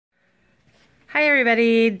Hi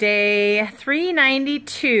everybody, day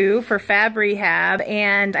 392 for Fab Rehab,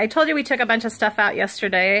 and I told you we took a bunch of stuff out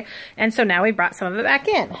yesterday, and so now we brought some of it back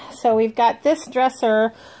in. So we've got this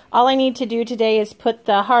dresser. All I need to do today is put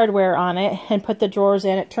the hardware on it and put the drawers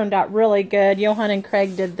in. It turned out really good. Johan and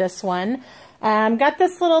Craig did this one. Got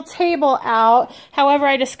this little table out. However,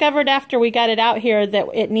 I discovered after we got it out here that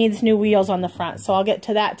it needs new wheels on the front, so I'll get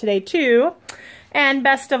to that today too. And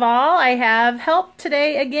best of all, I have help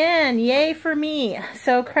today again. Yay for me.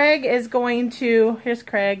 So Craig is going to, here's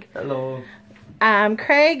Craig. Hello.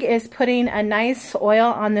 Craig is putting a nice oil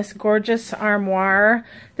on this gorgeous armoire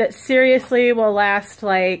that seriously will last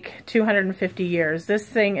like 250 years. This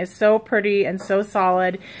thing is so pretty and so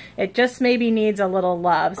solid. It just maybe needs a little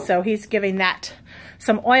love. So he's giving that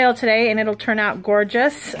some oil today and it'll turn out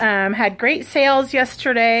gorgeous. Had great sales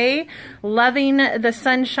yesterday. Loving the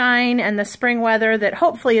sunshine and the spring weather that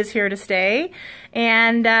hopefully is here to stay.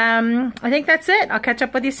 And I think that's it. I'll catch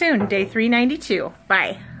up with you soon. Day 392.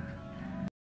 Bye.